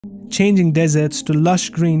Changing deserts to lush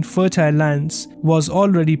green fertile lands was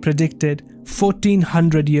already predicted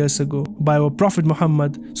 1400 years ago by our Prophet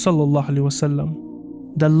Muhammad sallallahu alaihi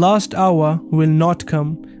wasallam. The last hour will not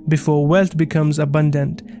come before wealth becomes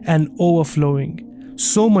abundant and overflowing.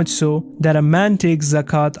 So much so that a man takes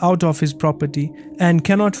zakat out of his property and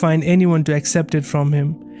cannot find anyone to accept it from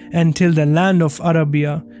him until the land of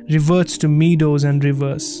Arabia reverts to meadows and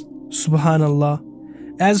rivers. Subhanallah.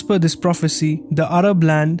 As per this prophecy, the Arab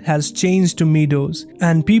land has changed to meadows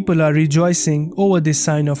and people are rejoicing over this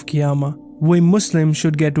sign of Qiyamah. We Muslims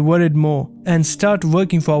should get worried more and start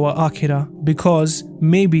working for our Akhirah because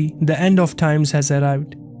maybe the end of times has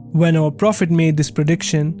arrived. When our Prophet made this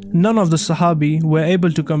prediction, none of the Sahabi were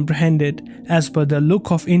able to comprehend it as per the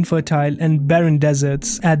look of infertile and barren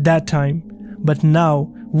deserts at that time. But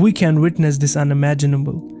now we can witness this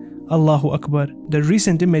unimaginable. Allahu Akbar. The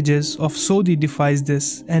recent images of Saudi defies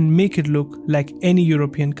this and make it look like any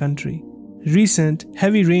European country. Recent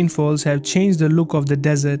heavy rainfalls have changed the look of the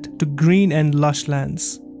desert to green and lush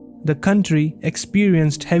lands. The country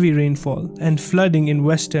experienced heavy rainfall and flooding in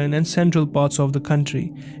western and central parts of the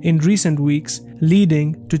country in recent weeks,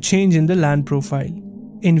 leading to change in the land profile.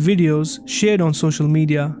 In videos shared on social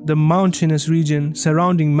media, the mountainous region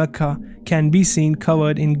surrounding Mecca can be seen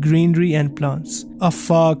covered in greenery and plants, a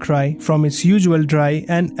far cry from its usual dry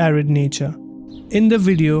and arid nature. In the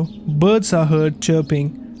video, birds are heard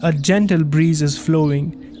chirping, a gentle breeze is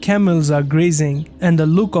flowing, camels are grazing, and the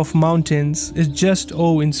look of mountains is just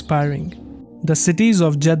awe-inspiring. The cities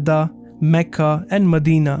of Jeddah, Mecca, and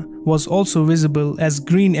Medina was also visible as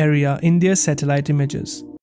green area in their satellite images.